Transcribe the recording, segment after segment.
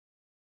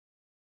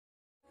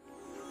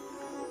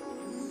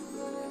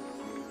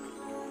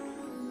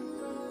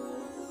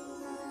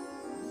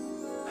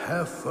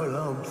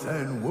heffalumps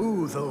and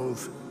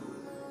woozles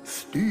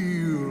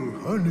steal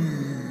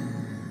honey.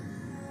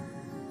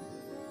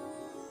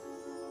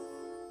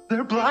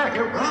 They're black.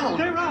 They're brown.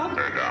 They're out.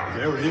 They're down.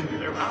 They're in.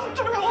 They're out.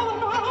 They're all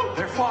about.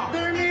 They're far.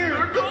 They're near.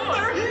 They're gone.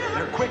 They're here.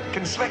 They're quick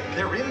and slick.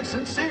 They're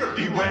insincere.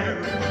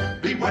 Beware,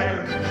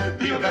 beware,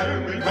 be a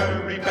very,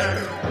 very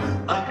bear.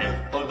 A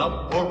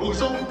heffalump or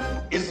woozle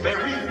is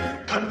very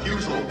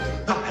confusal.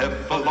 The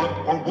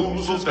heffalump or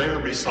woozle's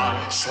very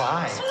sly.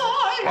 Sly.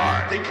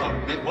 Sly. They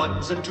come in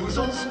ones and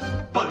twosles,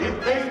 but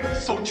if they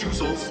so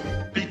choosles,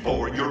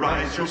 before your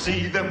eyes you'll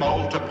see them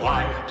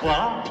multiply.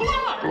 Plop,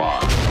 plop,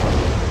 plop.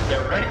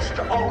 They're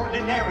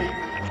extraordinary,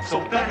 so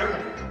better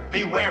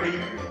be wary,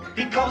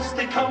 because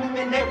they come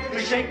in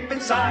every shape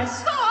and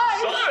size.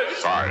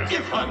 Size.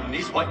 If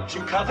honey's what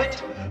you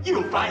covet,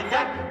 you'll find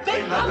that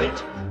they love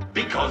it,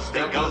 because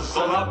they'll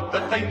guzzle up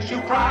the things you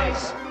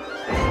prize.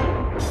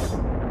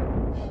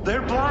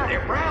 They're black.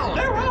 They're brown.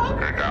 They're out.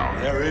 They're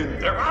down. They're in.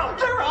 They're out.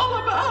 They're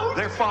all about.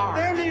 They're far.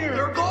 They're near.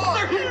 They're gone.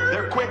 They're here.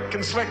 They're quick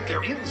and slick.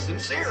 They're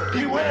insincere.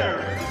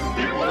 Beware.